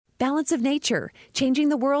Balance of Nature, changing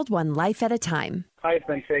the world one life at a time. I've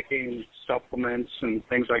been taking supplements and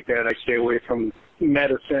things like that. I stay away from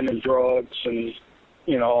medicine and drugs and,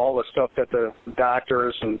 all the stuff that the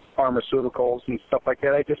doctors and pharmaceuticals and stuff like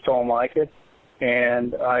that. I just don't like it.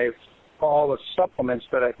 And all the supplements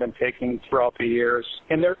that I've been taking throughout the years,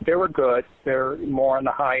 and they were good. They're more on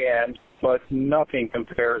the high end, but nothing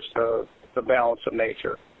compares to the Balance of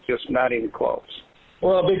Nature. Just not even close.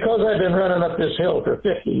 Well, because I've been running up this hill for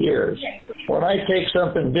 50 years, when I take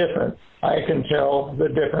something different, I can tell the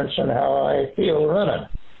difference in how I feel running,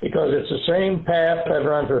 because it's the same path I've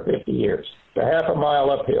run for 50 years. It's a half a mile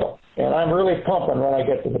uphill, and I'm really pumping when I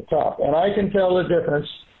get to the top. And I can tell the difference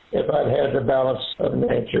if I've had the Balance of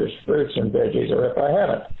Nature's fruits and veggies or if I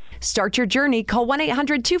haven't. Start your journey. Call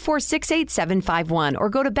 1-800-246-8751 or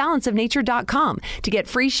go to balanceofnature.com to get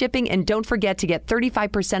free shipping. And don't forget to get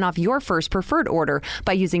 35% off your first preferred order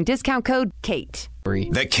by using discount code KATE.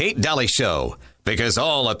 The Kate Daly Show, because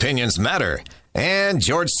all opinions matter. And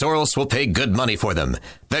George Soros will pay good money for them.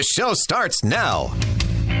 The show starts now.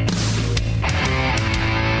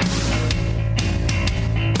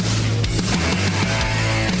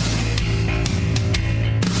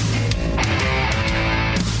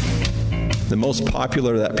 The most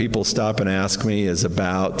popular that people stop and ask me is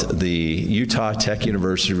about the Utah Tech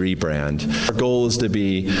University rebrand. Our goal is to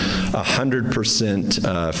be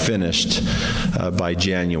 100% finished by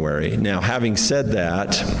January. Now, having said that,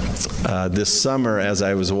 this summer as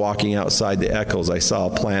I was walking outside the Eccles, I saw a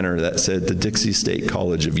planner that said the Dixie State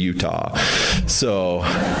College of Utah. So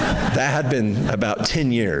that had been about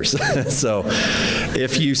 10 years. So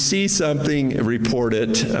if you see something, report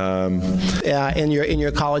it. In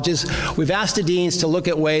your colleges, we've asked the deans to look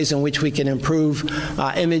at ways in which we can improve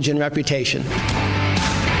image and reputation.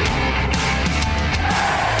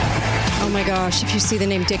 Oh my gosh, if you see the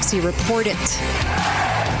name Dixie, report it.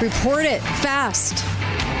 Report it fast.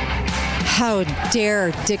 How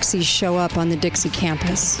dare Dixie show up on the Dixie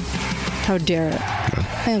campus? How dare it?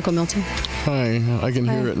 Hi, Uncle Milton. Hi, I can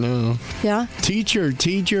hear it now. Yeah? Teacher,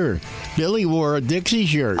 Billy wore a Dixie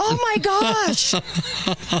shirt. Oh my gosh!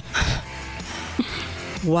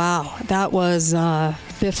 Wow, that was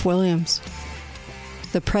Biff Williams,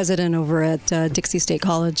 the president over at Dixie State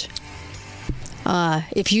College.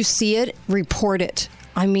 If you see it, report it.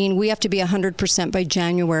 I mean, we have to be 100% by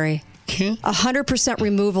January. 100%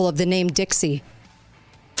 removal of the name Dixie.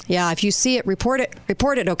 Yeah, if you see it, report it.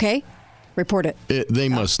 Report it, okay? Report it. They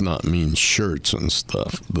must not mean shirts and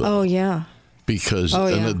stuff, though. Oh, yeah. Because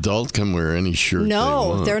an adult can wear any shirt they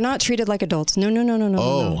want. They're not treated like adults. No.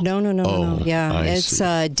 Yeah, it's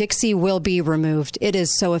Dixie will be removed. It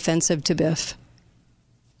is so offensive to Biff.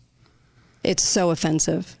 It's so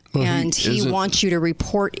offensive. Well, and he wants you to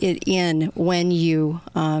report it in when you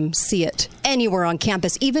see it anywhere on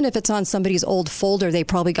campus, even if it's on somebody's old folder they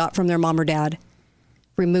probably got from their mom or dad.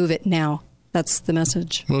 Remove it now. That's the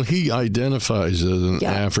message. Well, he identifies as an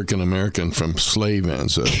African-American from slave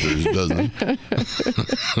ancestors, doesn't he?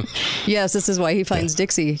 Yes, this is why he finds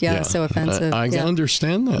Dixie. So offensive. I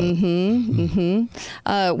understand that.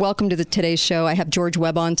 Welcome to today's show. I have George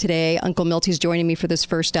Webb on today. Uncle Milty's joining me for this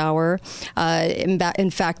first hour.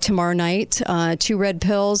 In fact, tomorrow night, 2 Red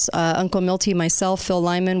Pills, Uncle Milty, myself, Phil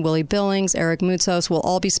Lyman, Willie Billings, Eric Moutsos will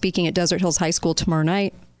all be speaking at Desert Hills High School tomorrow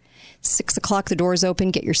night. 6 o'clock, the doors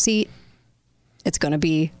open. Get your seat. It's going to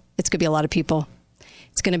be a lot of people.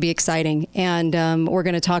 It's going to be exciting. And we're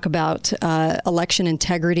going to talk about election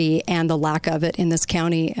integrity and the lack of it in this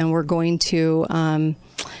county. And we're going to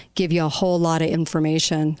give you a whole lot of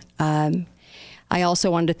information. I also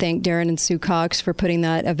wanted to thank Darren and Sue Cox for putting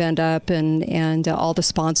that event up and all the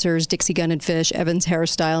sponsors, Dixie Gun and Fish, Evans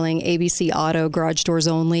Hairstyling, ABC Auto, Garage Doors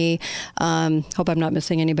Only. Hope I'm not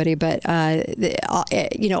missing anybody, but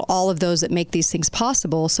all of those that make these things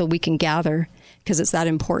possible so we can gather, because it's that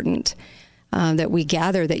important that we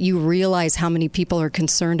gather, that you realize how many people are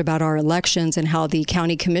concerned about our elections and how the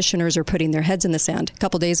county commissioners are putting their heads in the sand. A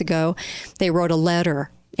couple days ago, they wrote a letter.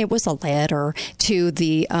 It was a letter to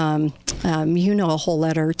the, a whole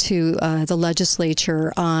letter to the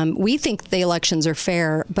legislature. We think the elections are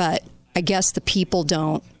fair, but I guess the people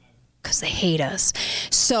don't, because they hate us.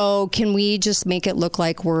 So can we just make it look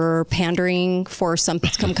like we're pandering for some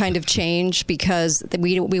kind of change, because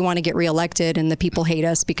we want to get reelected and the people hate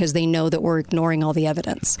us because they know that we're ignoring all the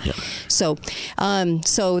evidence. Yeah. So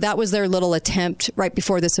that was their little attempt right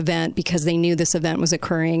before this event, because they knew this event was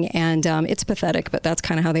occurring, and it's pathetic, but that's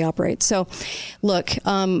kind of how they operate. So look,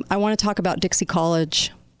 I want to talk about Dixie College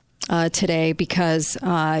today, because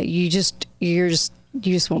you just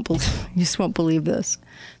won't believe this.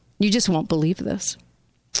 You just won't believe this.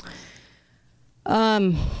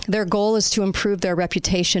 Their goal is to improve their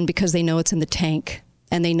reputation because they know it's in the tank,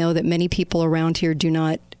 and they know that many people around here do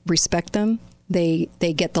not respect them. They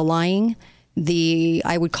get the lying.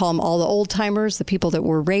 I would call them all the old timers, the people that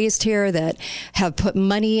were raised here, that have put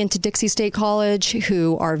money into Dixie State College,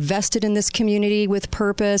 who are vested in this community with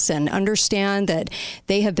purpose and understand that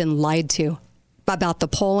they have been lied to about the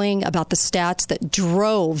polling, about the stats that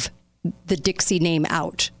drove the Dixie name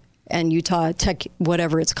out and Utah Tech,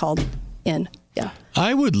 whatever it's called, in. Yeah.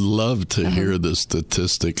 I would love to hear the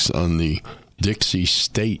statistics on the Dixie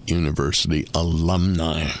State University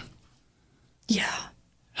alumni. Yeah.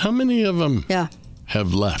 How many of them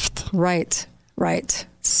have left? Right.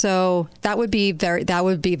 So that would be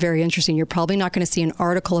very interesting. You're probably not going to see an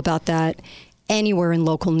article about that anywhere in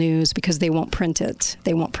local news because they won't print it.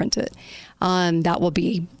 That will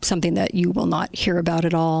be something that you will not hear about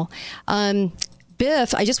at all.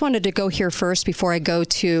 Biff, I just wanted to go here first before I go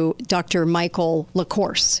to Dr. Michael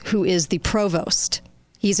LaCourse, who is the provost.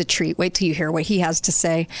 He's a treat. Wait till you hear what he has to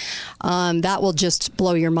say. That will just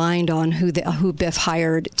blow your mind on who Biff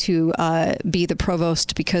hired to be the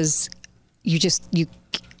provost, because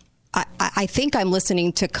I think I'm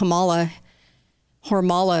listening to Kamala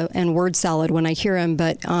Hormala and word salad when I hear him,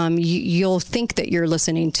 but you'll think that you're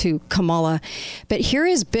listening to Kamala. But here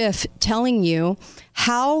is Biff telling you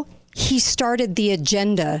how he started the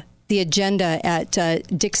agenda at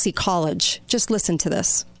Dixie College. Just listen to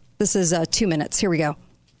this. This is 2 minutes. Here we go.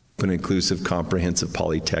 An inclusive, comprehensive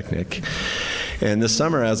polytechnic. And this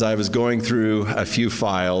summer, as I was going through a few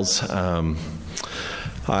files,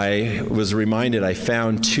 I was reminded I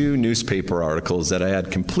found 2 newspaper articles that I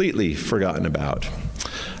had completely forgotten about.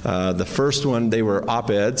 The first one, they were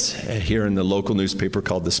op-eds here in the local newspaper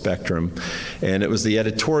called The Spectrum, and it was the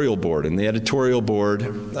editorial board. And the editorial board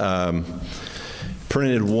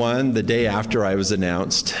printed one the day after I was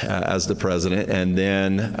announced as the president, and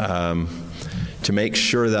then to make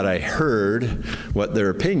sure that I heard what their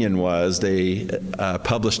opinion was, they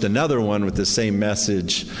published another one with the same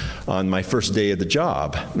message on my first day of the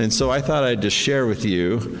job. And so I thought I'd just share with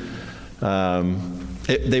you.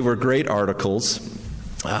 They were great articles.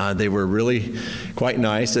 They were really quite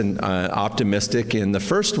nice and optimistic. And the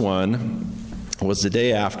first one was the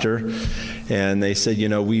day after, and they said,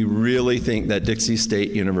 we really think that Dixie State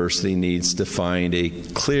University needs to find a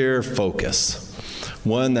clear focus,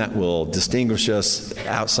 one that will distinguish us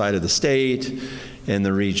outside of the state and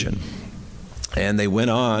the region. And they went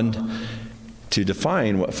on to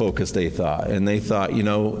define what focus they thought. And they thought,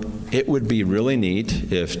 it would be really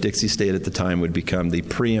neat if Dixie State at the time would become the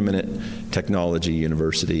preeminent technology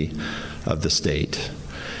university of the state.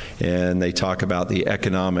 And they talk about the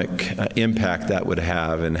economic impact that would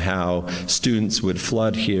have and how students would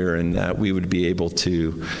flood here, and that we would be able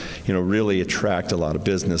to, really attract a lot of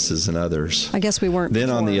businesses and others. I guess we weren't. Then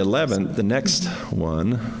on the 11th, the next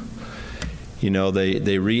one,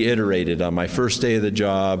 they reiterated on my first day of the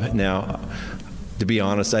job. Now, to be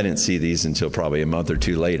honest, I didn't see these until probably a month or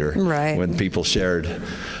 2 later, right, when people shared.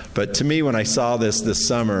 But to me, when I saw this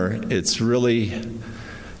summer, it's really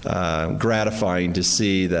gratifying to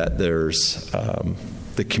see that there's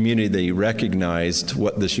the community, they recognized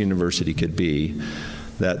what this university could be,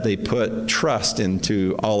 that they put trust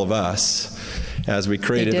into all of us. As we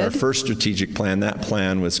created our first strategic plan, that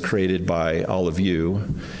plan was created by all of you,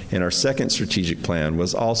 and our second strategic plan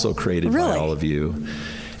was also created by all of you.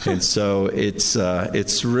 And so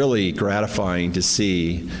it's really gratifying to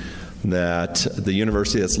see that the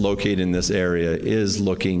university that's located in this area is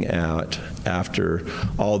looking after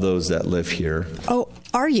all those that live here. Oh,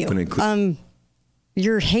 are you?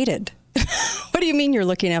 You're hated. What do you mean you're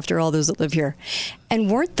looking after all those that live here? And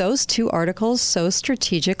weren't those 2 articles so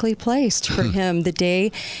strategically placed for him the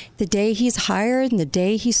day he's hired and the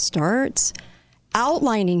day he starts,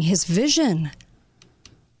 outlining his vision?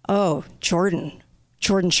 Oh, Jordan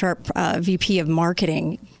Sharp, VP of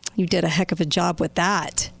Marketing. You did a heck of a job with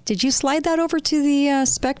that. Did you slide that over to the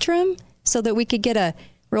Spectrum so that we could get a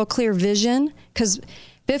real clear vision? Because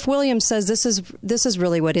Biff Williams says this is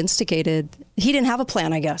really what instigated. He didn't have a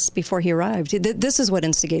plan, I guess, before he arrived. This is what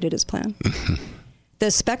instigated his plan.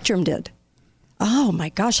 The Spectrum did. Oh my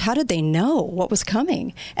gosh, how did they know what was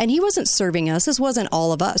coming? And he wasn't serving us. This wasn't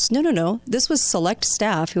all of us. No. This was select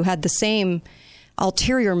staff who had the same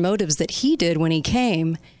ulterior motives that he did when he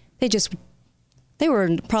came. They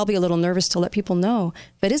were probably a little nervous to let people know.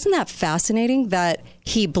 But isn't that fascinating that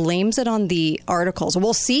he blames it on the articles?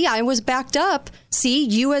 Well, see, I was backed up. See,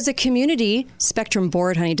 you as a community, Spectrum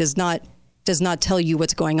board, honey, does not does not tell you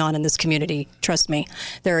what's going on in this community. Trust me.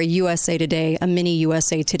 They're a USA Today, a mini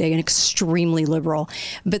USA Today, and extremely liberal.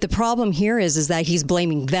 But the problem here is that he's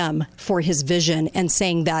blaming them for his vision and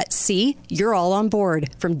saying that, see, you're all on board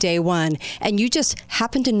from day one, and you just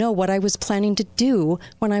happen to know what I was planning to do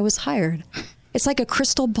when I was hired. It's like a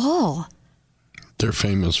crystal ball. They're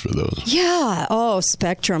famous for those. Yeah. Oh,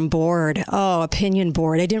 Spectrum Board. Oh, Opinion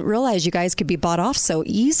Board. I didn't realize you guys could be bought off so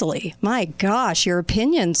easily. My gosh, your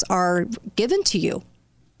opinions are given to you.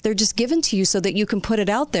 They're just given to you so that you can put it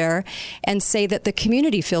out there and say that the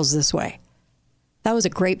community feels this way. That was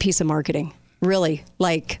a great piece of marketing. Really.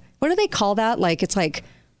 Like, what do they call that? Like, it's like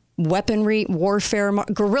weaponry, warfare,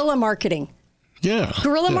 guerrilla marketing. Yeah.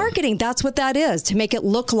 Guerrilla marketing, that's what that is, to make it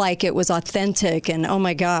look like it was authentic. And oh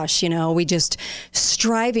my gosh, we just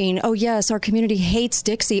striving. Oh yes, our community hates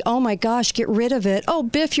Dixie. Oh my gosh, get rid of it. Oh,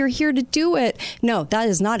 Biff, you're here to do it. No, that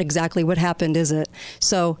is not exactly what happened, is it?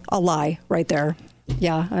 So a lie right there.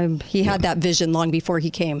 Yeah, he had that vision long before he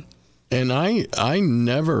came. And I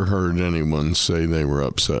never heard anyone say they were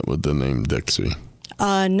upset with the name Dixie.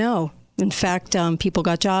 No. In fact, people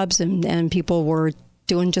got jobs and people were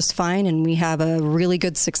doing just fine, and we have a really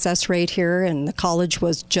good success rate here, and the college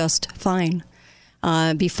was just fine.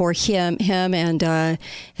 Before him and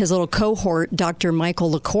his little cohort, Dr.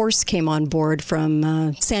 Michael LaCourse, came on board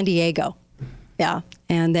from San Diego. Yeah,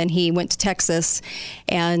 and then he went to Texas,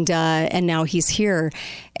 and now he's here.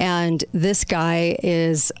 And this guy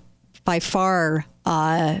is by far.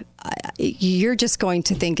 You're just going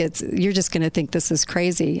to think this is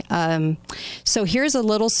crazy. So here's a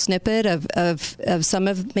little snippet of some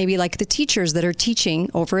of maybe like the teachers that are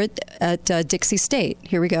teaching over at Dixie State.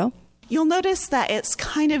 Here we go. You'll notice that it's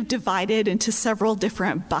kind of divided into several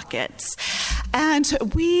different buckets. And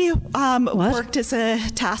we worked as a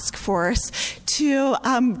task force to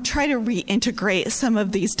try to reintegrate some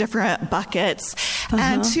of these different buckets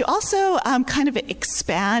and to also kind of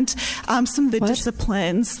expand some of the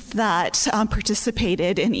disciplines that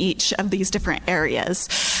participated in each of these different areas.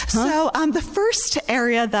 So the first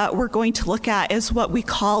area that we're going to look at is what we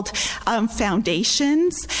called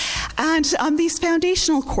foundations. And these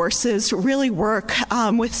foundational courses really work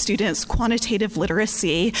with students' quantitative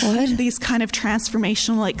literacy, these kind of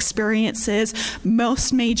transformational experiences.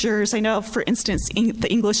 Most majors, I know, for instance, the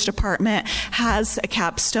English department has a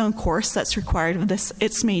capstone course that's required of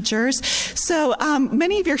its majors. So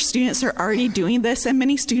many of your students are already doing this, and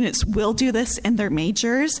many students will do this in their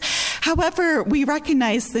majors. However, we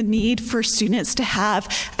recognize the need for students to have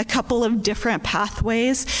a couple of different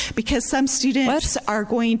pathways, because some students are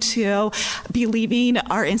going to be leaving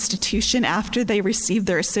our institution after they receive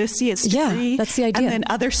their associate's degree. Yeah, that's the idea. And then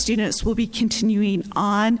other students will be continuing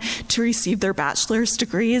on to receive their bachelor's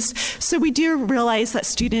degrees. So we do realize that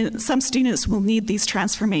some students will need these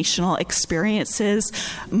transformational experiences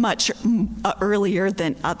much earlier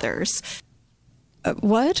than others.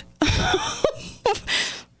 What?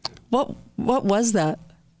 What was that?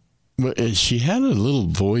 Well, she had a little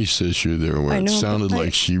voice issue there where it sounded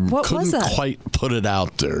like she couldn't quite put it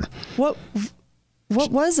out there. What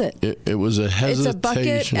was it? It was a hesitation. It's a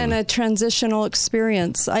bucket and a transitional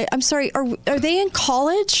experience. I'm sorry, are they in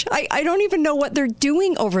college? I don't even know what they're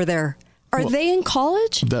doing over there. Are they in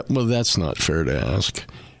college? That's not fair to ask.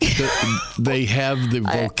 They have the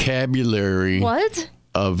vocabulary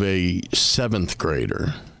of a seventh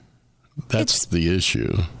grader. That's the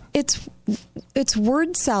issue. It's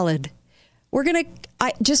word salad. We're gonna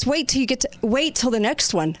just wait till the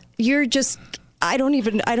next one. I don't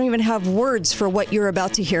even have words for what you're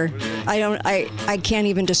about to hear. I can't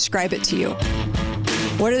even describe it to you.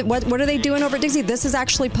 What are they doing over at Dixie? This is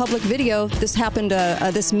actually public video. This happened.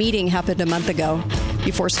 This meeting happened a month ago,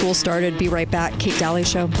 before school started. Be right back. Kate Daly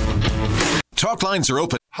Show. Talk lines are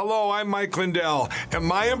open. Hello, I'm Mike Lindell, and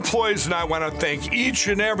my employees and I want to thank each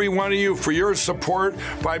and every one of you for your support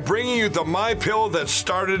by bringing you the MyPillow that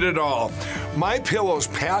started it all. MyPillow's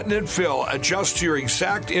patented fill adjusts to your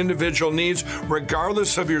exact individual needs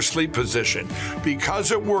regardless of your sleep position.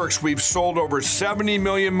 Because it works, we've sold over 70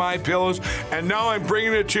 million MyPillows, and now I'm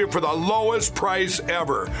bringing it to you for the lowest price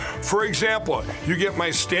ever. For example, you get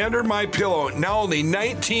my standard MyPillow, now only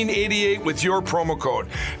 $19.88 with your promo code.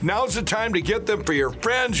 Now's the time to get them for your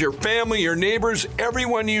friends, friends, your family, your neighbors,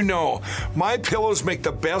 everyone you know. My Pillows make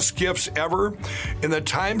the best gifts ever. In the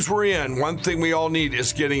times we're in, one thing we all need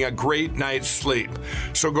is getting a great night's sleep.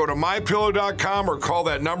 So go to MyPillow.com or call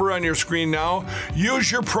that number on your screen now. Use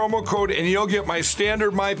your promo code and you'll get my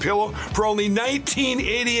standard MyPillow for only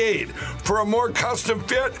 $19.88. For a more custom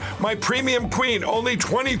fit, my Premium Queen, only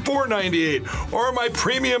 $24.98. Or my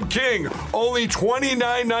Premium King, only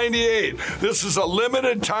 $29.98. This is a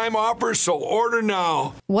limited time offer, so order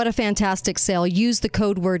now. What a fantastic sale. Use the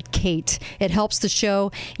code word KATE. It helps the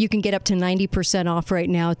show. You can get up to 90% off right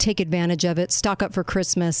now. Take advantage of it. Stock up for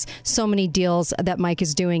Christmas. So many deals that Mike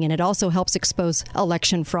is doing, and it also helps expose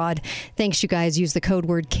election fraud. Thanks, you guys. Use the code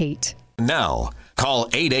word KATE. Now, call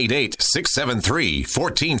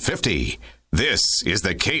 888-673-1450. This is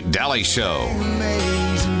the Kate Daly Show.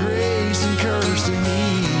 Amazing grace and curse to eat.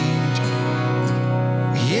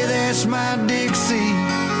 Yeah, that's my Dixie.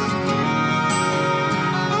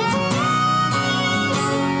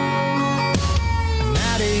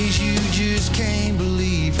 Nowadays you just can't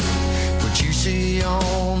believe what you see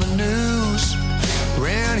on the news.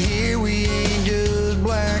 Around here we ain't just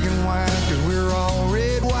black and white, 'cause we're all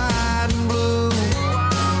red, white, and blue.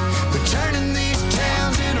 But turning these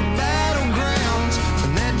towns into battlegrounds,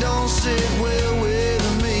 and that don't sit well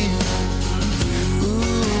with me.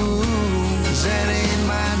 Ooh, 'cause that ain't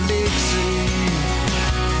my Dixie.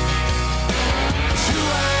 'Cause who I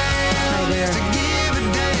am is to give a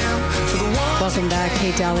damn for the one. Welcome back,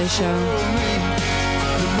 Kate Daly Show.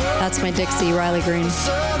 That's my Dixie, Riley Green.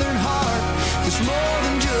 Southern heart is more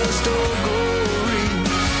than just old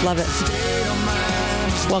glory. Love it.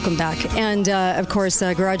 Welcome back. And, of course,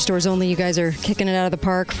 Garage Doors Only. You guys are kicking it out of the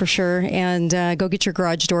park for sure. And go get your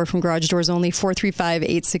garage door from Garage Doors Only,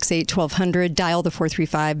 435-868-1200. Dial the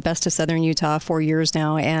 435. Best of Southern Utah, 4 years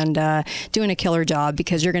now. And doing a killer job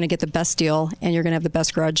because you're going to get the best deal and you're going to have the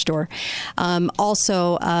best garage door.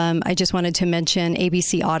 Also, I just wanted to mention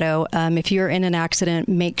ABC Auto. If you're in an accident,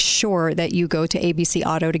 make sure that you go to ABC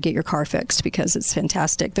Auto to get your car fixed because it's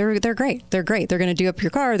fantastic. They're great. They're great. They're going to do up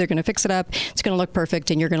your car. They're going to fix it up. It's going to look perfect.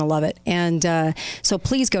 And you're going to love it. And so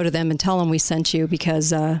please go to them and tell them we sent you because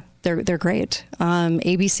they're great.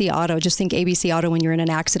 ABC Auto, just think ABC Auto when you're in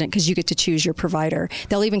an accident because you get to choose your provider.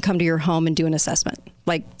 They'll even come to your home and do an assessment.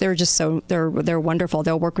 Like they're just they're wonderful.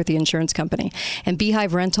 They'll work with the insurance company. And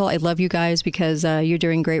Beehive Rental, I love you guys because you're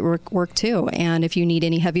doing great work too. And if you need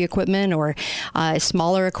any heavy equipment or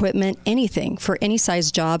smaller equipment, anything for any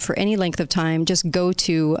size job for any length of time, just go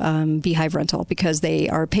to Beehive Rental because they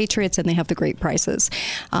are patriots and they have the great prices.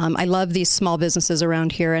 I love these small businesses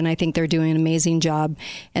around here, and I think they're doing an amazing job.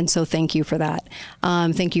 And so thank you for that.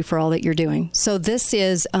 Thank you for all that you're doing. So this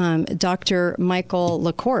is Dr. Michael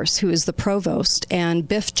LaCourse, who is the provost, and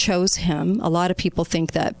Biff chose him. A lot of people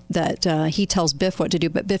think that he tells Biff what to do,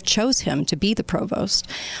 but Biff chose him to be the provost,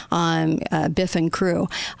 Biff and crew,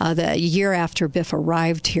 the year after Biff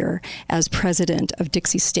arrived here as president of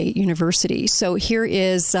Dixie State University. So here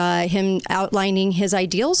is him outlining his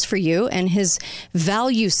ideals for you and his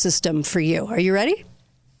value system for you. Are you ready?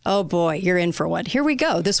 Oh boy, you're in for one. Here we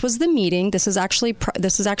go. This was the meeting. This is actually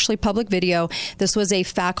public video. This was a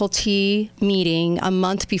faculty meeting a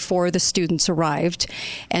month before the students arrived.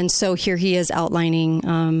 And so here he is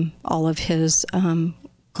outlining all of his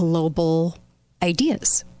global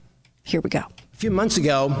ideas. Here we go. A few months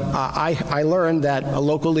ago, I learned that a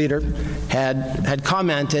local leader had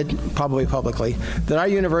commented, probably publicly, that our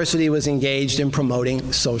university was engaged in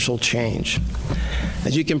promoting social change.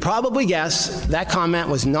 As you can probably guess, that comment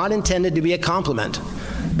was not intended to be a compliment,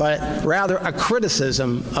 but rather a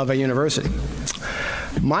criticism of a university.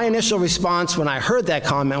 My initial response when I heard that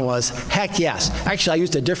comment was, heck yes. Actually, I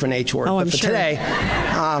used a different H word, but for today,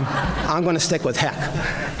 I'm going to stick with heck.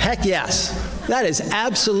 Heck yes. That is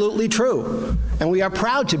absolutely true. And we are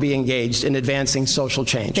proud to be engaged in advancing social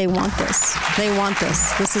change. They want this. They want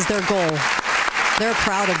this. This is their goal. They're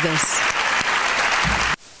proud of this.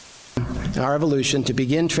 Our evolution to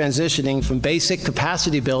begin transitioning from basic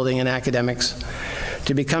capacity building in academics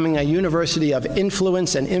to becoming a university of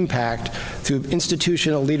influence and impact through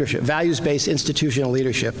institutional leadership, values-based institutional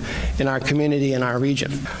leadership in our community and our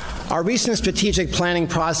region. Our recent strategic planning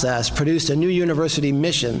process produced a new university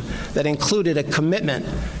mission that included a commitment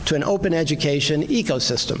to an open education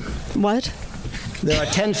ecosystem. What? There are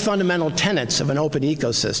 10 fundamental tenets of an open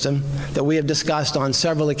ecosystem that we have discussed on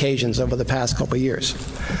several occasions over the past couple of years.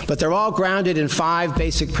 But they're all grounded in 5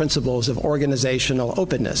 basic principles of organizational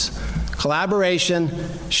openness: collaboration,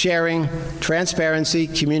 sharing, transparency,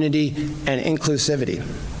 community, and inclusivity.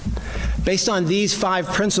 Based on these 5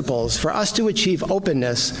 principles, for us to achieve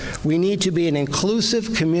openness, we need to be an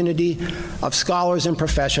inclusive community of scholars and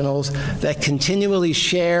professionals that continually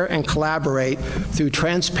share and collaborate through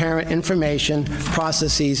transparent information,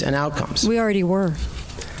 processes, and outcomes. We already were.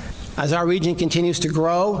 As our region continues to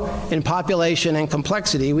grow in population and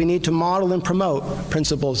complexity, we need to model and promote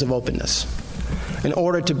principles of openness in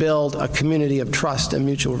order to build a community of trust and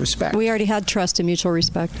mutual respect. We already had trust and mutual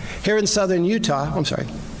respect. Here in southern Utah,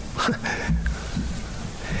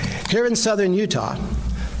 Here in southern Utah,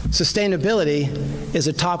 sustainability is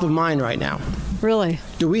a top of mind right now. Really?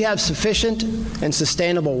 Do we have sufficient and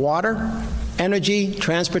sustainable water, energy,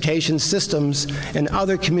 transportation systems, and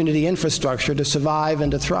other community infrastructure to survive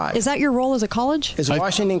and to thrive? Is that your role as a college? Is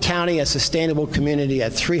Washington County a sustainable community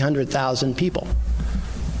at 300,000 people?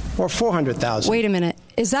 Or 400,000? Wait a minute.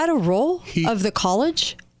 Is that a role of the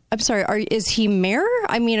college? I'm sorry. Is he mayor?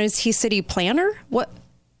 I mean, is he city planner? What?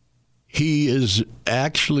 He is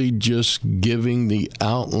actually just giving the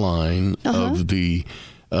outline of the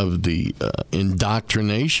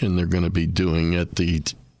indoctrination they're going to be doing at the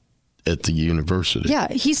university.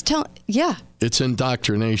 Yeah, he's telling. Yeah. It's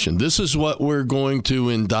indoctrination. This is what we're going to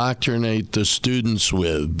indoctrinate the students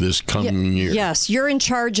with this coming year. Yes, you're in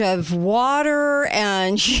charge of water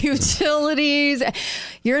and utilities.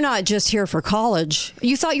 You're not just here for college.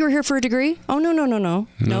 You thought you were here for a degree? Oh,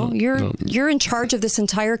 no. You're in charge of this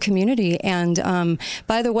entire community. And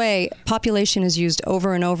by the way, population is used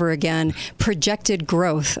over and over again. Projected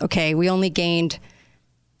growth. Okay, we only gained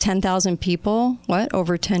 10,000 people,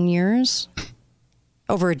 over 10 years?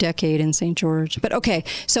 Over a decade in St. George. But okay,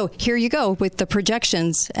 so here you go with the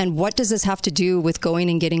projections. And what does this have to do with going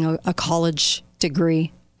and getting a college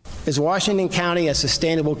degree? Is Washington County a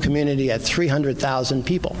sustainable community at 300,000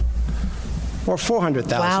 people? Or 400,000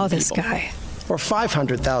 people? Wow, this guy. Or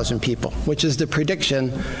 500,000 people, which is the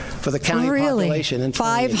prediction for the county population in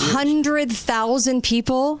 500,000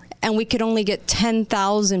 people? And we could only get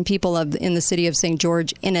 10,000 people in the city of St.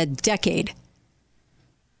 George in a decade.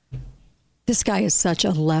 This guy is such a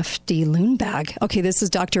lefty loon bag. Okay, this is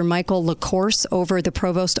Dr. Michael LaCourse, the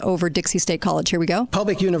provost over Dixie State College. Here we go.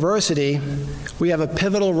 Public university, we have a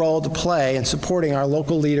pivotal role to play in supporting our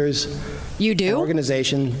local leaders. You do?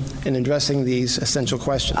 Organization in addressing these essential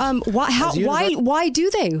questions. Why do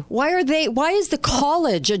they? Why is the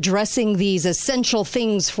college addressing these essential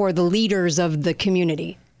things for the leaders of the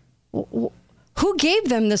community? Who gave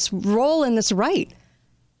them this role and this right?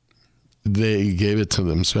 They gave it to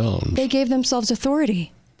themselves. They gave themselves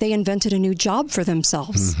authority. They invented a new job for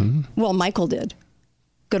themselves. Mm-hmm. Well, Michael did.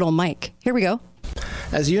 Good old Mike. Here we go.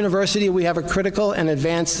 As a university, we have critical and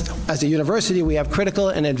advanced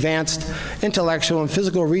intellectual and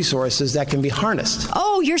physical resources that can be harnessed.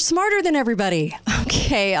 Oh, you're smarter than everybody.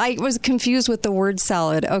 Okay, I was confused with the word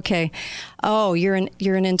salad. Okay. Oh, you're an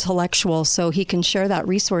intellectual, so he can share that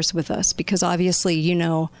resource with us because obviously,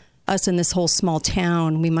 us in this whole small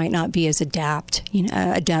town, we might not be as adept.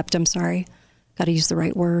 I'm sorry. Got to use the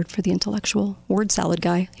right word for the intellectual. Word salad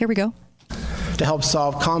guy. Here we go. To help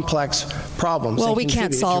solve complex problems. Well, we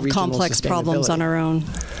can't solve complex problems on our own.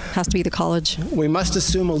 Has to be the college. We must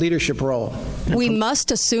assume a leadership role.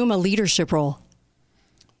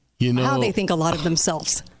 How they think a lot of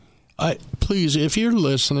themselves. Please, if you're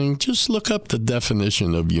listening, just look up the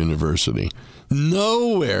definition of university.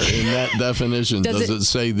 Nowhere in that definition does it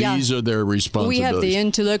say these are their responsibilities. We have the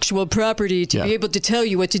intellectual property to be able to tell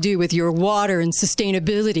you what to do with your water and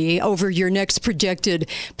sustainability over your next projected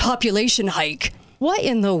population hike. What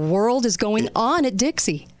in the world is going on at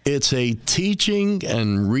Dixie? It's a teaching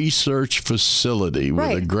and research facility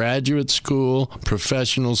with a graduate school,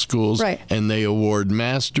 professional schools, and they award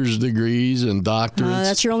master's degrees and doctorates.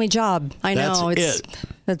 That's your only job. I know.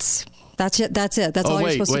 That's it. That's all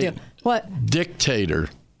you're supposed to do. What? Dictator.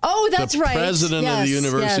 Oh, that's right. The president of the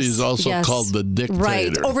university is also called the dictator.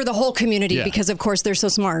 Right, over the whole community because, of course, they're so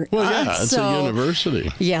smart. Well, it's a university.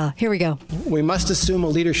 Yeah, here we go. We must assume a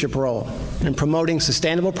leadership role in promoting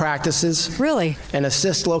sustainable practices. Really? And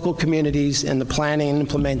assist local communities in the planning and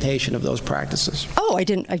implementation of those practices. Oh, I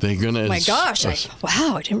didn't. They're gonna. My gosh!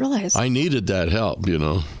 Wow, I didn't realize. I needed that help,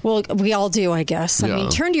 Well, we all do, I guess. I mean,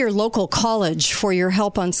 turn to your local college for your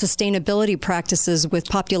help on sustainability practices with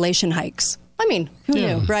population hikes. I mean, who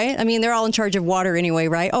knew, right? I mean, they're all in charge of water anyway,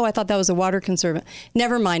 right? Oh, I thought that was a water conservant.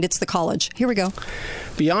 Never mind, it's the college. Here we go.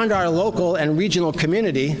 Beyond our local and regional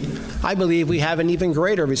community, I believe we have an even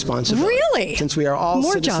greater responsibility. Really? Since we are all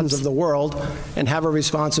citizens of the world and have a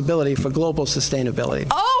responsibility for global sustainability.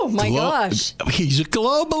 Oh, Oh, my gosh. He's a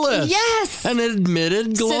globalist. Yes. An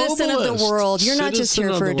admitted globalist. Citizen of the world. You're not just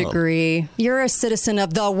here for a degree. You're a citizen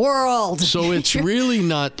of the world. So it's really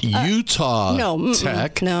not Utah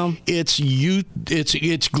tech. No. It's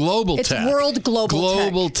global tech. It's world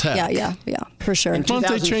global tech. Yeah, for sure. In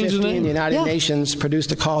 2015, the United Nations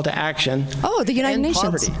produced a call to action. Oh, the United Nations.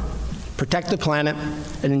 Poverty, protect the planet,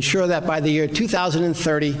 and ensure that by the year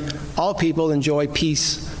 2030, all people enjoy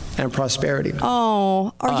peace and prosperity.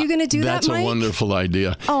 Oh, are you going to do that, Mike? That's a wonderful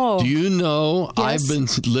idea. Oh. Do you know, Yes. I've been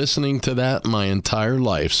listening to that my entire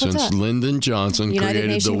life since that? Lyndon Johnson United created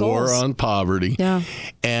Nation the War goals. on Poverty. Yeah.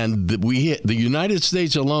 And the United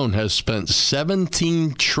States alone has spent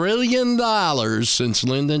 $17 trillion since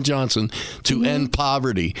Lyndon Johnson to end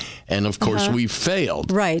poverty. And, of course, we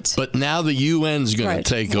failed. Right. But now the UN's going to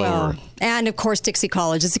take over. And, of course, Dixie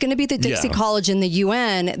College. It's going to be the Dixie College in the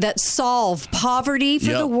UN that solve poverty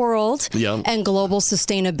for the world and global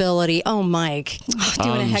sustainability. Oh, Mike.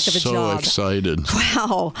 Doing a heck of a job. I'm so excited.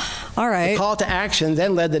 Wow. All right. The call to action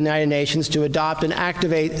then led the United Nations to adopt and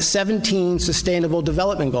activate 17 Sustainable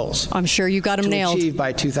Development Goals. I'm sure you got them nailed. To achieve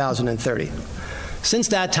by 2030. Since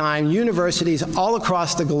that time, universities all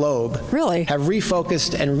across the globe have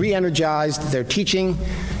refocused and re-energized their teaching,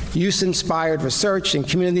 use-inspired research, and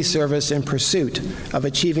community service in pursuit of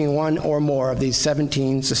achieving one or more of these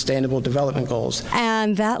 17 Sustainable Development Goals.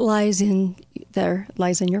 And that lies in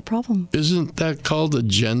your problem. Isn't that called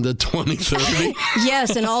Agenda 2030?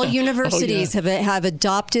 Yes, and all universities have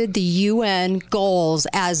adopted the UN goals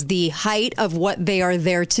as the height of what they are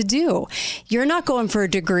there to do. You're not going for a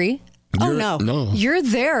degree. No. You're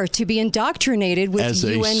there to be indoctrinated with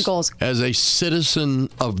UN goals. As a citizen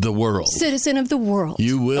of the world. Citizen of the world.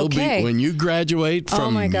 You will be, when you graduate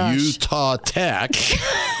from Utah Tech,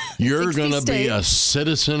 you're going to be a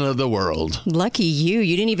citizen of the world. Lucky you.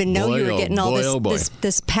 You didn't even know you were getting all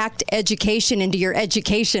this packed education into your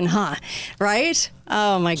education, huh? Right?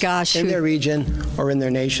 Oh, my gosh. In their region or in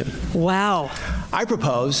their nation. Wow. I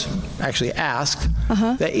propose, actually ask,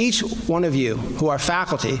 that each one of you who are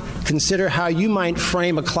faculty consider how you might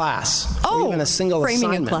frame a class or even a single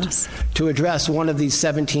assignment to address one of these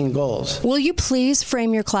 17 goals. Will you please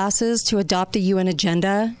frame your classes to adopt the UN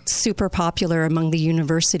agenda? It's super popular among the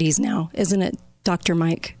universities now, isn't it, Dr.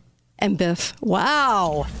 Mike and Biff?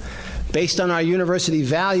 Wow. Based on our university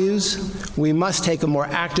values, we must take a more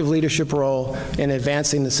active leadership role in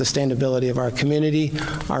advancing the sustainability of our community,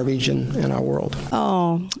 our region, and our world.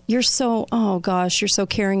 Oh, you're so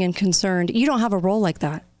caring and concerned. You don't have a role like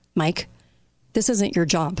that, Mike. This isn't your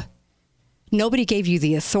job. Nobody gave you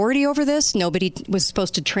the authority over this. Nobody was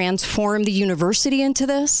supposed to transform the university into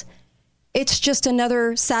this. It's just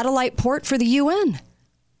another satellite port for the UN.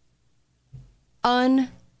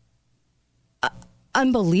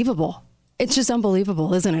 Unbelievable. It's just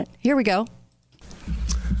unbelievable, isn't it? Here we go.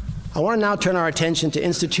 I want to now turn our attention to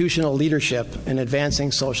institutional leadership in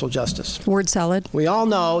advancing social justice. Word salad. We all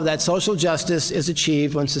know that social justice is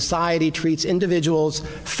achieved when society treats individuals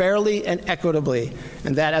fairly and equitably,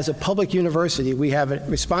 and that as a public university, we have a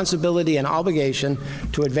responsibility and obligation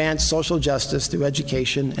to advance social justice through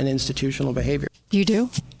education and institutional behavior. You do?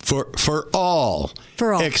 For all.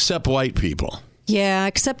 Except white people. Yeah,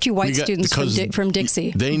 except you white students from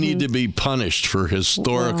Dixie. They need to be punished for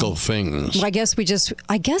historical things. Well, I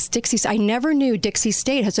guess Dixie, I never knew Dixie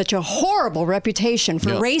State had such a horrible reputation for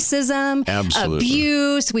racism,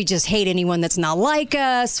 abuse. We just hate anyone that's not like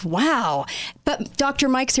us. Wow. But Dr.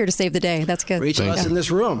 Mike's here to save the day. That's good. For each of us in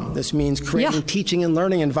this room, this means creating teaching and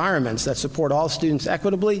learning environments that support all students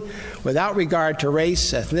equitably without regard to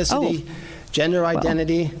race, ethnicity, gender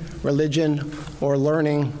identity, religion, or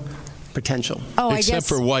learning potential. Except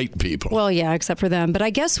for white people. Well, yeah, except for them. But I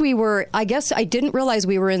guess I didn't realize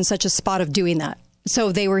we were in such a spot of doing that.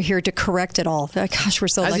 So they were here to correct it all. Gosh, we're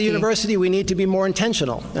so lucky. As a university, we need to be more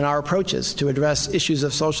intentional in our approaches to address issues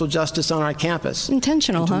of social justice on our campus.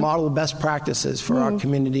 Intentional, and to model best practices for our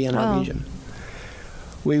community and our region.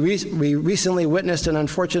 We recently witnessed an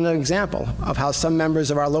unfortunate example of how some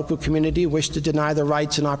members of our local community wish to deny the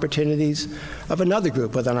rights and opportunities of another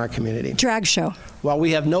group within our community. Drag show. While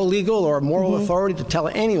we have no legal or moral authority to tell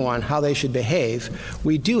anyone how they should behave,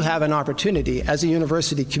 we do have an opportunity as a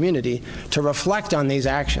university community to reflect on these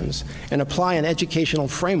actions and apply an educational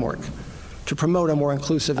framework to promote a more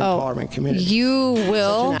inclusive and tolerant community. You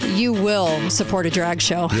will support a drag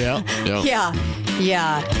show. Yeah.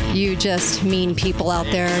 You just mean people out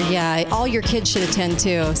there. Yeah, all your kids should attend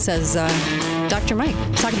too, says Dr. Mike.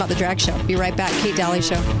 Talk about the drag show. Be right back. Kate Daly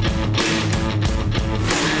Show.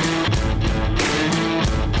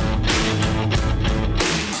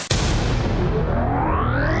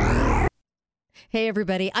 Hey,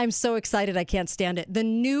 everybody. I'm so excited. I can't stand it. The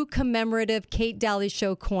new commemorative Kate Daly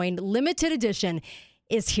Show coin, limited edition,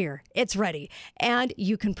 is here. It's ready. And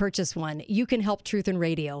you can purchase one. You can help Truth and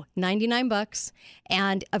Radio. $99.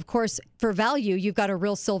 And of course, for value, you've got a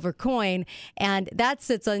real silver coin. And that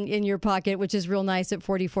sits in your pocket, which is real nice at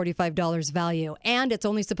 $40, $45 value. And it's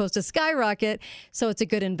only supposed to skyrocket. So it's a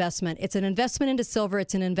good investment. It's an investment into silver.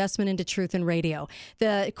 It's an investment into Truth and Radio.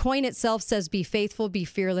 The coin itself says, be faithful, be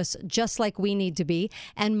fearless, just like we need to be.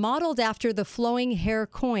 And modeled after the flowing hair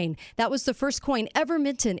coin. That was the first coin ever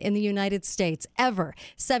minted in the United States, ever.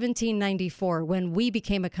 1794, when we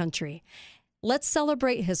became a country. Let's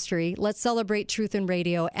celebrate history. Let's celebrate Truth and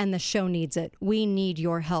Radio, and the show needs it. We need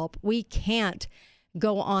your help. We can't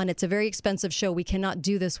go on. It's a very expensive show. We cannot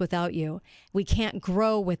do this without you. We can't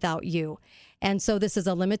grow without you. And so this is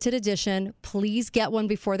a limited edition. Please get one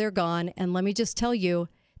before they're gone. And let me just tell you,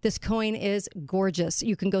 this coin is gorgeous.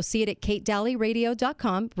 You can go see it at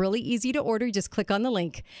katedalyradio.com. Really easy to order. You just click on the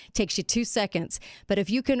link. Takes you 2 seconds. But if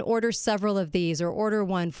you can order several of these or order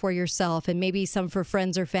one for yourself and maybe some for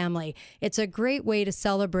friends or family, it's a great way to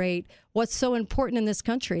celebrate what's so important in this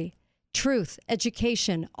country. Truth,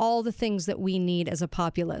 education, all the things that we need as a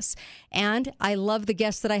populace. And I love the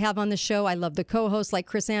guests that I have on the show. I love the co-hosts like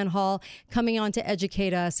Chris Ann Hall coming on to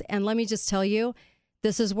educate us. And let me just tell you,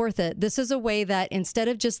 this is worth it. This is a way that instead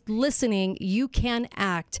of just listening, you can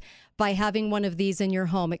act by having one of these in your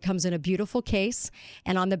home. It comes in a beautiful case.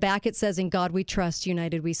 And on the back, it says, "In God we trust,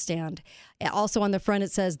 united we stand." Also on the front,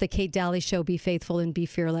 it says, "The Kate Daly Show, be faithful and be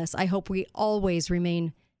fearless." I hope we always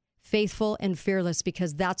remain faithful and fearless,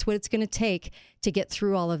 because that's what it's going to take to get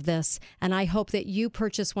through all of this. And I hope that you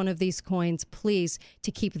purchase one of these coins, please, to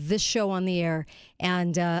keep this show on the air.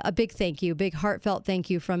 And a big thank you, big heartfelt thank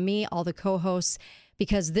you from me, all the co-hosts,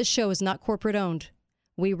 because this show is not corporate owned.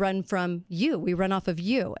 We run from you. We run off of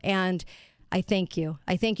you. And I thank you.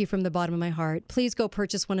 I thank you from the bottom of my heart. Please go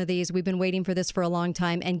purchase one of these. We've been waiting for this for a long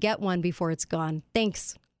time, and get one before it's gone.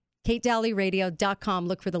 Thanks. KateDalyRadio.com.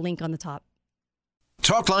 Look for the link on the top.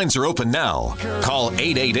 Talk lines are open now. Call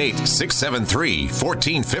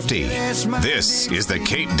 888-673-1450. This is the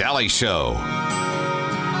Kate Daly Show.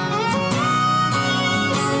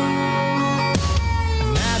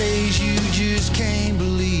 Nowadays you just can't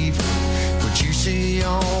believe what you see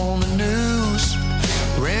on the news.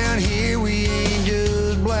 Around here we ain't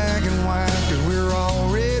just black and white, 'cause we're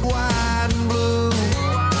all red, white, and blue.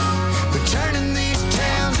 But turning these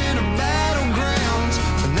towns into battlegrounds,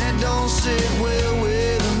 and that don't sit well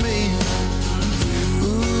with me.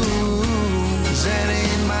 Ooh, 'cause that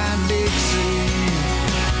ain't my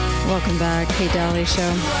Dixie. Welcome back, Kate Daly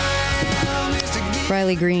Show.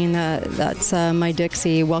 Riley Green, that's my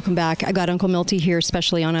Dixie. Welcome back. I got Uncle Milty here,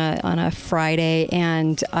 especially on a Friday,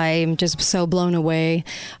 and I'm just so blown away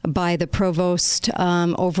by the provost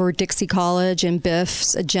over Dixie College and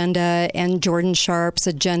Biff's agenda and Jordan Sharp's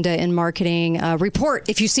agenda in marketing. Report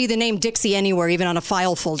if you see the name Dixie anywhere, even on a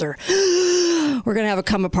file folder. We're going to have it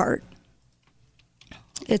come apart.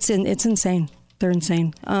 It's insane. They're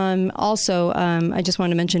insane. Also, I just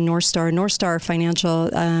wanted to mention North Star Financial.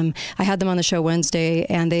 I had them on the show Wednesday,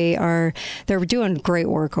 and they're doing great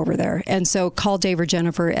work over there. And so call Dave or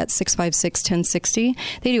Jennifer at 656-1060.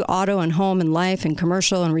 They do auto and home and life and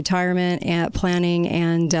commercial and retirement and planning,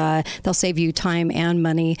 and they'll save you time and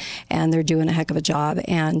money, and they're doing a heck of a job,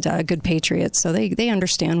 and good patriots. So they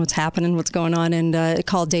understand what's happening, what's going on, and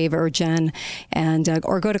call Dave or Jen, and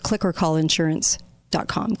or go to clickorcallinsurance.com.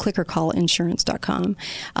 clickorcallinsurance.com.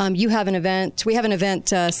 You have an event. We have an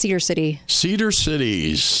event, Cedar City. Cedar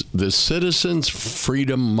City's the Citizens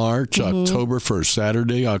Freedom March, October 1st,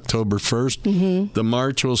 Saturday, October 1st. The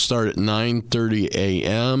march will start at 9:30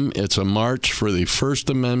 a.m. It's a march for the First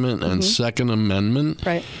Amendment and Second Amendment.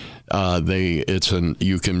 Right.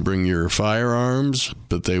 You can bring your firearms,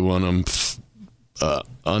 but they want them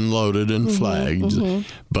unloaded and flagged,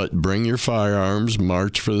 but bring your firearms,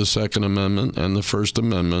 march for the Second Amendment and the First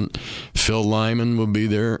Amendment. Phil Lyman will be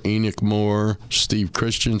there, Enoch Moore, Steve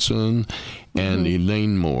Christensen, and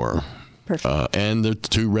Elaine Moore. Perfect. And the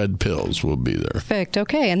 2 Red Pills will be there. Perfect.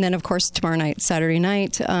 Okay. And then, of course, tomorrow night, Saturday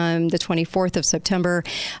night, the 24th of September,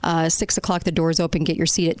 6 o'clock, the doors open. Get your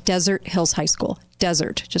seat at Desert Hills High School.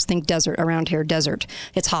 Desert. Just think desert around here. Desert.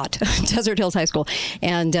 It's hot. Desert Hills High School.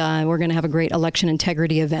 And we're going to have a great election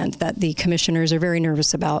integrity event that the commissioners are very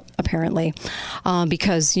nervous about, apparently,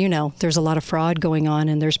 because, there's a lot of fraud going on,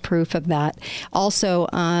 and there's proof of that. Also,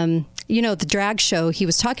 the drag show, he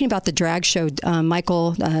was talking about the drag show,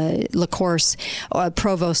 Michael course,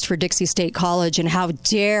 provost for Dixie State College, and how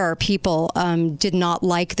dare people did not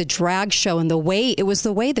like the drag show and the way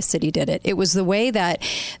the city did it. It was the way that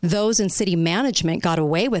those in city management got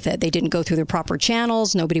away with it. They didn't go through their proper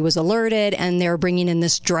channels. Nobody was alerted, and they were bringing in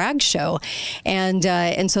this drag show, and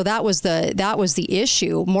so that was the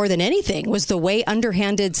issue more than anything, was the way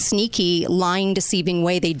underhanded, sneaky, lying, deceiving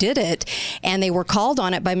way they did it, and they were called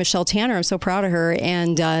on it by Michelle Tanner. I'm so proud of her,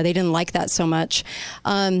 and they didn't like that so much.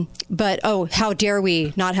 But how dare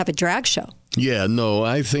we not have a drag show? Yeah, no,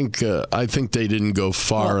 I think they didn't go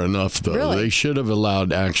far enough, though. Really? They should have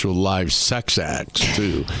allowed actual live sex acts,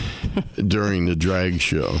 too, during the drag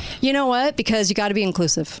show. You know what? Because you got to be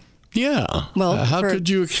inclusive. Yeah. Well, how could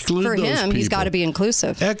you exclude those people? For him, he's got to be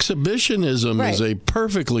inclusive. Exhibitionism right. is a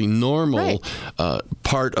perfectly normal right.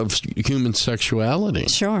 part of human sexuality.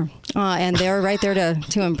 Sure. And they're right there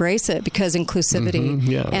to embrace it, because inclusivity.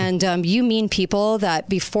 Mm-hmm, yeah. And you mean people that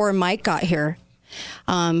before Mike got here,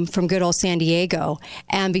 from good old San Diego,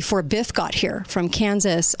 and before Biff got here from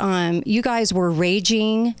Kansas, you guys were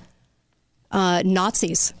raging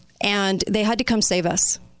Nazis, and they had to come save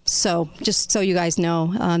us. So just so you guys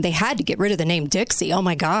know, they had to get rid of the name Dixie. Oh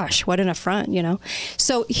my gosh, what an affront, you know.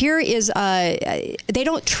 So here is, they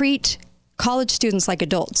don't treat college students like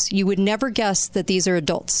adults. You would never guess that these are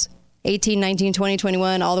adults. 18, 19, 20,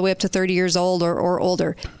 21, all the way up to 30 years old or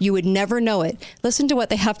older. You would never know it. Listen to what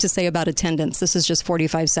they have to say about attendance. This is just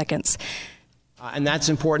 45 seconds. And that's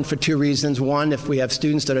important for two reasons. One, if we have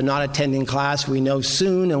students that are not attending class, we know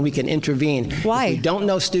soon and we can intervene. Why? If we don't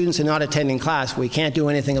know students are not attending class, we can't do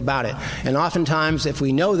anything about it. And oftentimes, if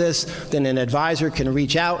we know this, then an advisor can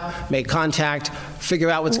reach out, make contact, figure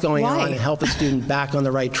out what's going on, and help the student back on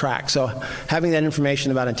the right track. So having that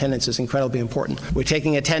information about attendance is incredibly important. We're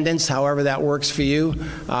taking attendance, however that works for you,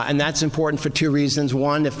 and that's important for two reasons.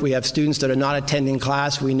 One, if we have students that are not attending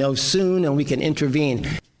class, we know soon and we can intervene.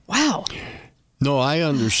 Wow. No, I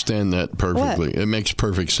understand that perfectly. What? It makes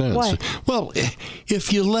perfect sense. What? Well,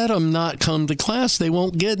 if you let them not come to class, they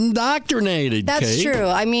won't get indoctrinated. That's Kate. true.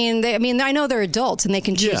 I mean, I know they're adults and they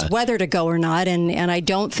can choose whether to go or not. And I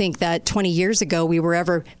don't think that 20 years ago we were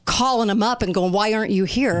ever calling them up and going, "Why aren't you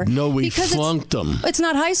here?" No, we because flunked them. It's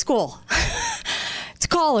not high school. It's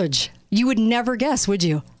college. You would never guess, would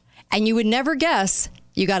you? And you would never guess.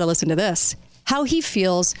 You got to listen to this. How he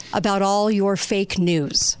feels about all your fake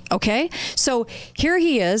news. Okay? So here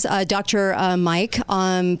he is, Dr. Mike,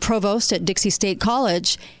 provost at Dixie State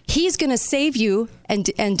College. He's going to save you, and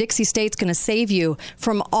Dixie State's going to save you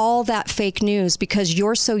from all that fake news, because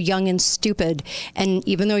you're so young and stupid. And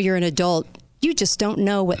even though you're an adult, you just don't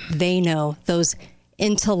know what they know, those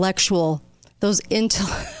intellectual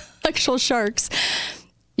sharks.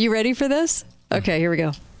 You ready for this? Okay, here we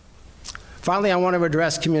go. Finally, I want to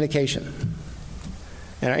address communication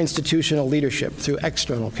and our institutional leadership through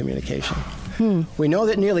external communication. We know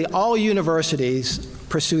that nearly all universities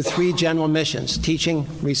pursue three general missions: teaching,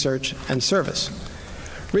 research, and service.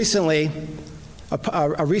 Recently,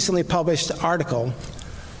 a recently published article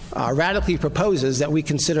radically proposes that we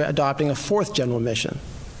consider adopting a fourth general mission: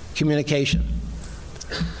 communication.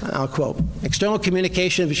 I'll quote, "External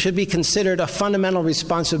communication should be considered a fundamental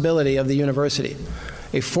responsibility of the university.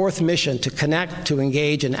 A fourth mission to connect, to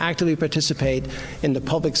engage, and actively participate in the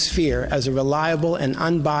public sphere as a reliable and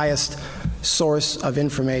unbiased source of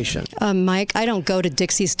information." Mike, I don't go to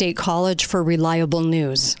Dixie State College for reliable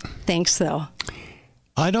news. Thanks, though.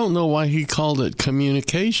 I don't know why he called it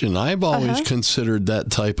communication. I've always considered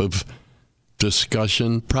that type of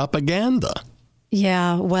discussion propaganda.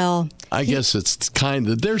 Yeah, well... I guess it's kind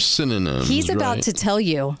of, they're synonyms, He's about right? to tell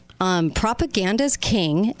you. Propaganda's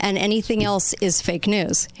king, and anything else is fake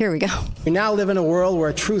news. Here we go. We now live in a world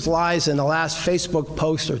where truth lies in the last Facebook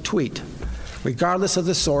post or tweet, regardless of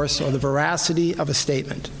the source or the veracity of a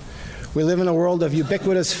statement. We live in a world of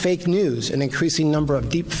ubiquitous fake news, an increasing number of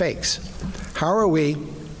deep fakes. How are we,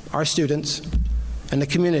 our students, and the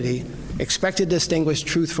community expected to distinguish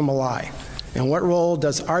truth from a lie? And what role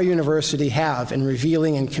does our university have in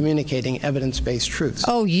revealing and communicating evidence-based truths?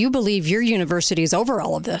 Oh, you believe your university is over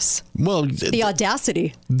all of this? Well, the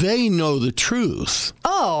audacity. They know the truth.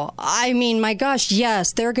 Oh, I mean, my gosh,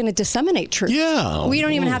 yes, they're going to disseminate truth. Yeah. We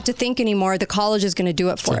don't even have to think anymore. The college is going to do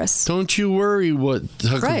it for us. Don't you worry what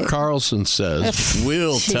Tucker Carlson says.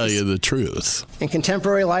 We'll tell you the truth. In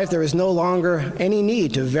contemporary life, there is no longer any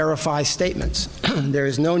need to verify statements. There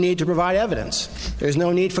is no need to provide evidence. There's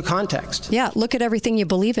no need for context. Yeah, look at everything you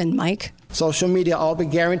believe in, Mike. Social media all but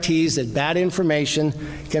guarantees that bad information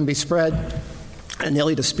can be spread at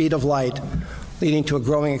nearly the speed of light, leading to a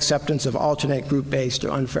growing acceptance of alternate, group-based, or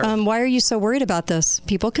unfair. Why are you so worried about this?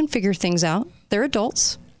 People can figure things out. They're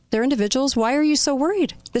adults. They're individuals. Why are you so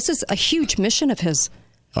worried? This is a huge mission of his.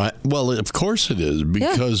 Well, of course it is,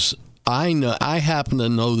 because I happen to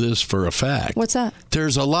know this for a fact. What's that?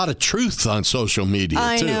 There's a lot of truth on social media, too.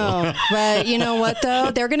 I know. But you know what,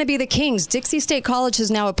 though? They're going to be the kings. Dixie State College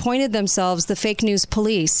has now appointed themselves the fake news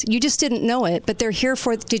police. You just didn't know it, but they're here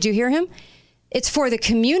for, did you hear him? It's for the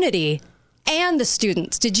community and the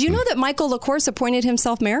students. Did you know that Michael LaCourse appointed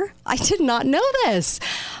himself mayor? I did not know this.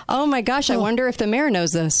 Oh, my gosh. I wonder if the mayor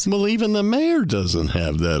knows this. Well, even the mayor doesn't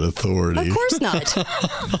have that authority. Of course not.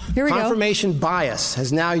 Here we go. Confirmation bias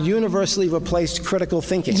has now universally replaced critical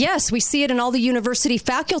thinking. Yes, we see it in all the university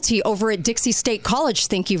faculty over at Dixie State College.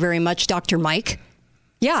 Thank you very much, Dr. Mike.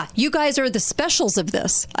 Yeah, you guys are the specials of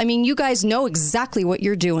this. I mean, you guys know exactly what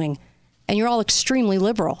you're doing, and you're all extremely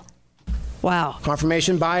liberal. Wow.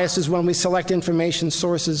 Confirmation bias is when we select information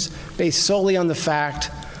sources based solely on the fact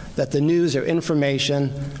that the news or information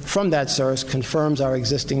from that source confirms our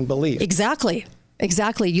existing belief. Exactly.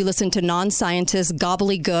 You listen to non-scientists,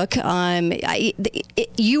 gobbledygook.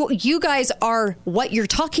 You guys are what you're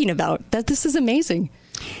talking about. This is amazing.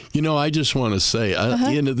 You know, I just want to say,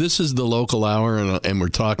 this is the local hour, and we're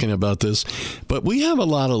talking about this, but we have a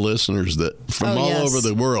lot of listeners from all over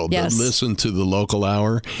the world that listen to the local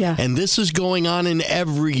hour, and this is going on in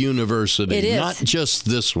every university, not just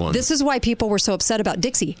this one. This is why people were so upset about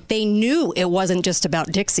Dixie. They knew it wasn't just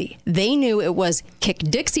about Dixie. They knew it was kick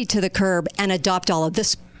Dixie to the curb and adopt all of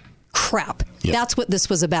this crap. Yep. That's what this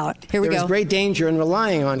was about. Here we go. There's great danger in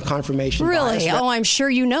relying on confirmation bias. Really? Oh, I'm sure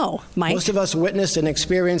you know, Mike. Most of us witnessed and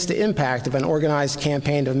experienced the impact of an organized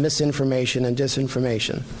campaign of misinformation and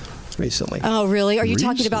disinformation recently. Oh, really? Are you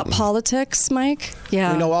talking about politics, Mike?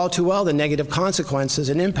 Yeah. We know all too well the negative consequences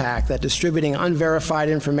and impact that distributing unverified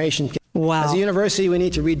information can. Wow. As a university, we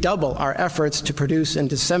need to redouble our efforts to produce and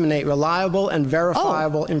disseminate reliable and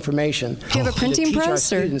verifiable information. Do you have a printing press? To teach our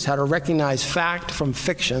students how to recognize fact from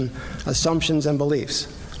fiction, assumptions, and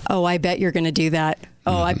beliefs. Oh, I bet you're going to do that.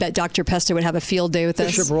 Oh, I bet Dr. Pesta would have a field day with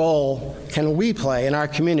this. What role can we play in our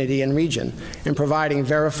community and region in providing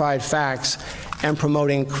verified facts and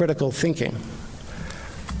promoting critical thinking?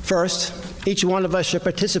 First, each one of us should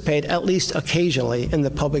participate at least occasionally in the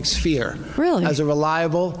public sphere as a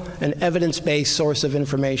reliable and evidence-based source of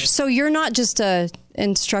information. So you're not just an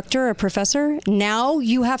instructor, a professor. Now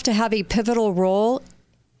you have to have a pivotal role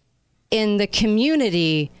in the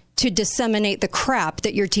community to disseminate the crap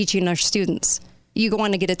that you're teaching our students. You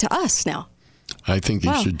want to get it to us now. I think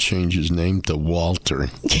he should change his name to Walter.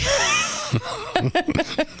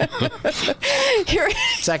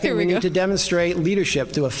 Second, we need to demonstrate leadership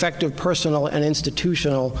through effective personal and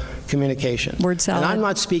institutional communication. Word salad. And I'm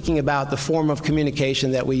not speaking about the form of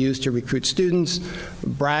communication that we use to recruit students,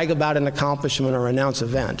 brag about an accomplishment, or announce an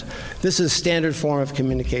event. This is standard form of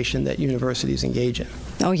communication that universities engage in.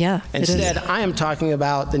 Oh, yeah. Instead, I am talking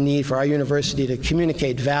about the need for our university to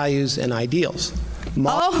communicate values and ideals.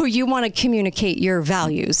 You want to communicate your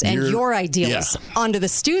values and your ideals onto the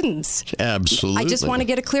students. Absolutely. I just want to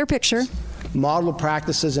get a clear picture. Model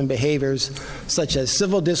practices and behaviors such as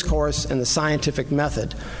civil discourse and the scientific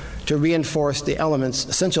method to reinforce the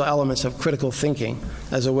essential elements of critical thinking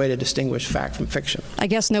as a way to distinguish fact from fiction. I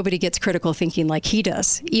guess nobody gets critical thinking like he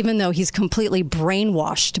does, even though he's completely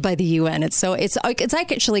brainwashed by the UN. It's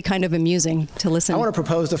actually kind of amusing to listen. I want to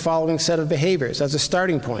propose the following set of behaviors as a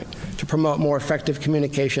starting point to promote more effective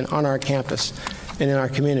communication on our campus and in our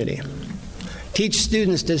community. Teach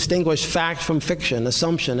students to distinguish fact from fiction,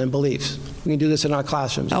 assumption, and beliefs. We can do this in our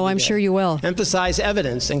classrooms. Oh, I'm sure you will. Emphasize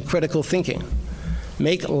evidence and critical thinking.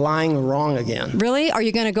 Make lying wrong again. Really? Are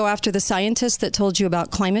you going to go after the scientists that told you about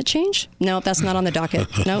climate change? No, that's not on the docket.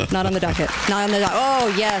 No, not on the docket. Not on the docket.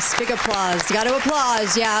 Oh, yes. Big applause. You got to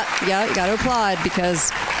applause. Yeah, you got to applaud because,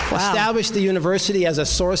 wow. Establish the university as a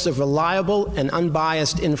source of reliable and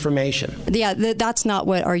unbiased information. Yeah, that's not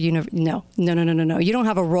what our No. You don't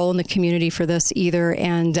have a role in the community for this either.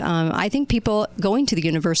 And I think people going to the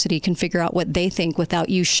university can figure out what they think without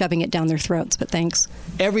you shoving it down their throats. But thanks.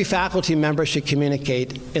 Every faculty member should communicate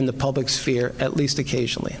in the public sphere at least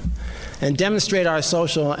occasionally and demonstrate our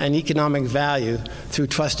social and economic value through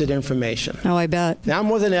trusted information. Oh, I bet. Now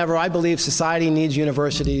more than ever, I believe society needs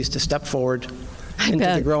universities to step forward into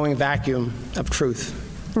the growing vacuum of truth.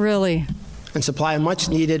 Really? And supply a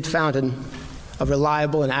much-needed fountain of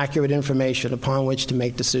reliable and accurate information upon which to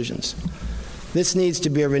make decisions. This needs to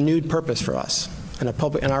be a renewed purpose for us and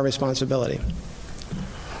our responsibility.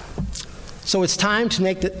 So it's time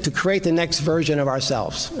to create the next version of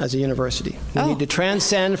ourselves as a university. We need to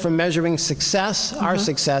transcend from measuring our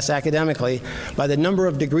success academically by the number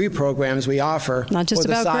of degree programs we offer or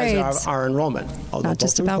the size of our enrollment. Not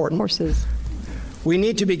just about courses. We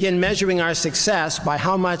need to begin measuring our success by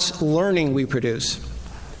how much learning we produce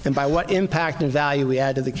and by what impact and value we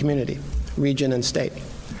add to the community, region, and state.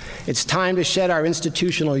 It's time to shed our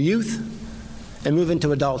institutional youth and move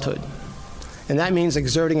into adulthood. And that means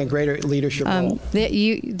exerting a greater leadership role.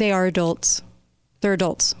 They are adults. They're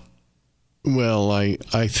adults. Well, I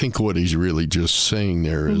think what he's really just saying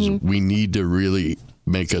there is we need to really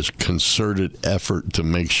make a concerted effort to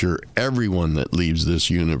make sure everyone that leaves this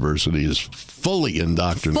university is fully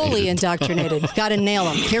indoctrinated. Fully indoctrinated. Got to nail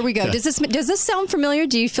them. Here we go. Does this sound familiar?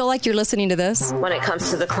 Do you feel like you're listening to this? When it comes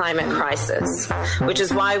to the climate crisis, which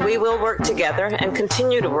is why we will work together and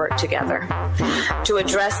continue to work together to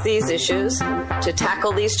address these issues, to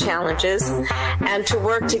tackle these challenges, and to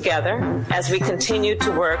work together as we continue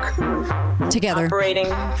to work together, operating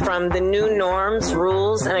from the new norms,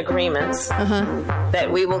 rules, and agreements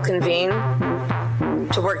that we will convene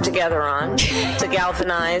to work together on to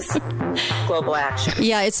galvanize global action.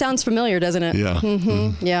 Yeah, it sounds familiar, doesn't it? Yeah.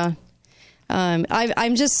 Mm-hmm. Yeah.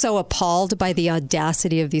 I'm just so appalled by the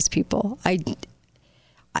audacity of these people. They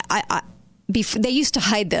used to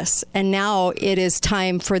hide this, and now it is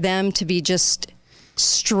time for them to be just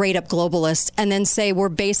straight up globalists and then say we're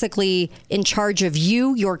basically in charge of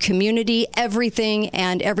you, your community, everything,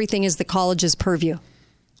 and everything is the college's purview.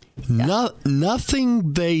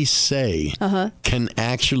 Nothing they say can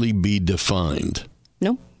actually be defined.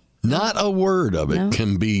 No. Not a word of it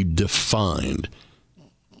can be defined.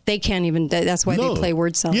 They can't even, that's why they play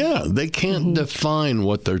word salad. Yeah, they can't define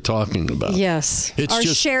what they're talking about. Yes. It's our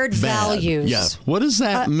just shared bad. values. Yeah. What does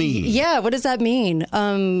that mean? Yeah, what does that mean?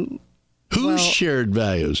 Whose shared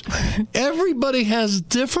values? Everybody has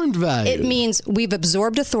different values. It means we've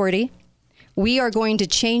absorbed authority. We are going to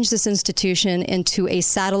change this institution into a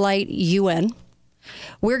satellite UN.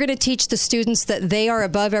 We're going to teach the students that they are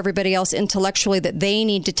above everybody else intellectually, that they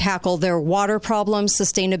need to tackle their water problems,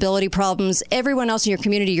 sustainability problems. Everyone else in your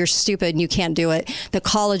community, you're stupid and you can't do it. The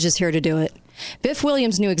college is here to do it. Biff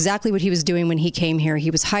Williams knew exactly what he was doing when he came here.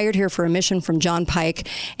 He was hired here for a mission from John Pike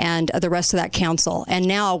and the rest of that council. And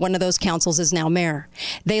now one of those councils is now mayor.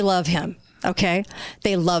 They love him. Okay?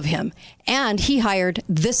 They love him. And he hired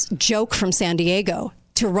this joke from San Diego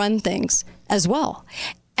to run things as well.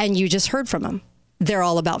 And you just heard from him. They're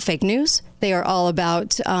all about fake news. They are all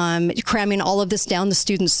about cramming all of this down the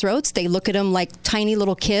students' throats. They look at them like tiny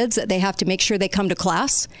little kids that they have to make sure they come to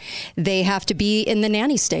class. They have to be in the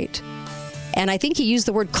nanny state. And I think he used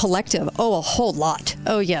the word collective. Oh, a whole lot.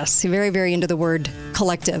 Oh, yes. Very, very into the word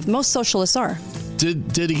collective. Most socialists are.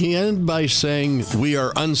 Did he end by saying, we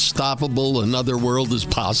are unstoppable, another world is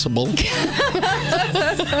possible?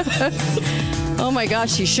 Oh my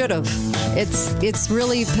gosh, he should have. It's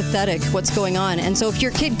really pathetic what's going on. And so if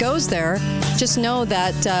your kid goes there, just know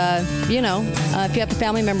that, if you have a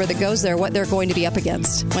family member that goes there, what they're going to be up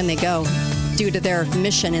against when they go due to their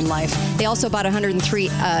mission in life. They also bought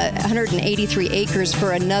 183 acres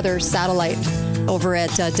for another satellite over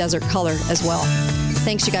at Desert Color as well.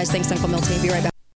 Thanks, you guys. Thanks, Uncle Milty. Be right back.